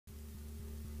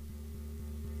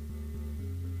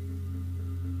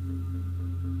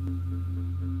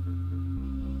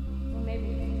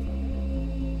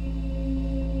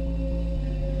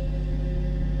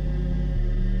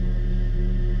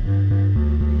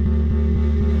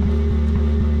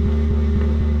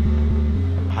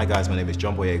Hi guys, my name is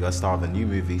John Boyega, star of the new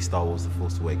movie Star Wars: The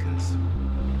Force Awakens.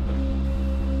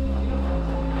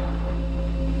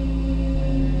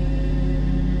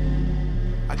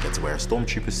 I get to wear a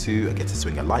stormtrooper suit, I get to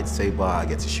swing a lightsaber, I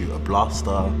get to shoot a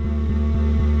blaster.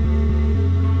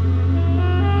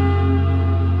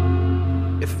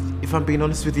 If I'm being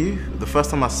honest with you, the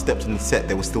first time I stepped on the set,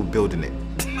 they were still building it.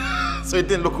 So it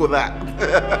didn't look all that.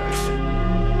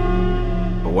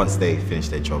 But once they finished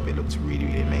their job, it looked really,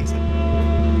 really amazing.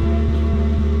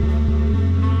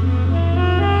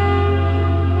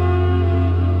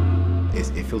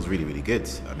 It feels really, really good.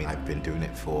 I mean, I've been doing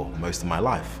it for most of my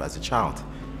life as a child.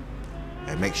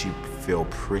 It makes you feel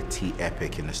pretty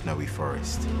epic in the snowy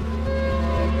forest.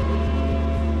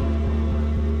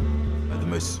 The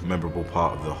most memorable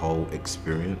part of the whole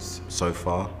experience so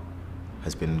far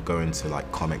has been going to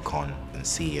like Comic-Con and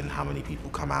seeing how many people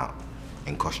come out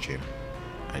in costume.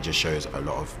 And it just shows a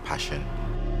lot of passion.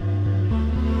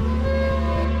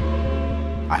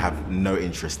 I have no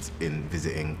interest in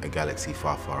visiting a galaxy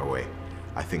far, far away.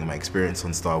 I think my experience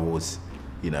on Star Wars,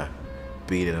 you know,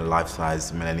 being in a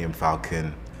life-size Millennium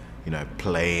Falcon, you know,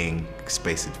 playing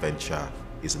space adventure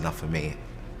is enough for me.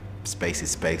 Space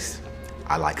is space.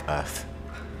 I like Earth.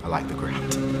 I like the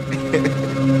ground.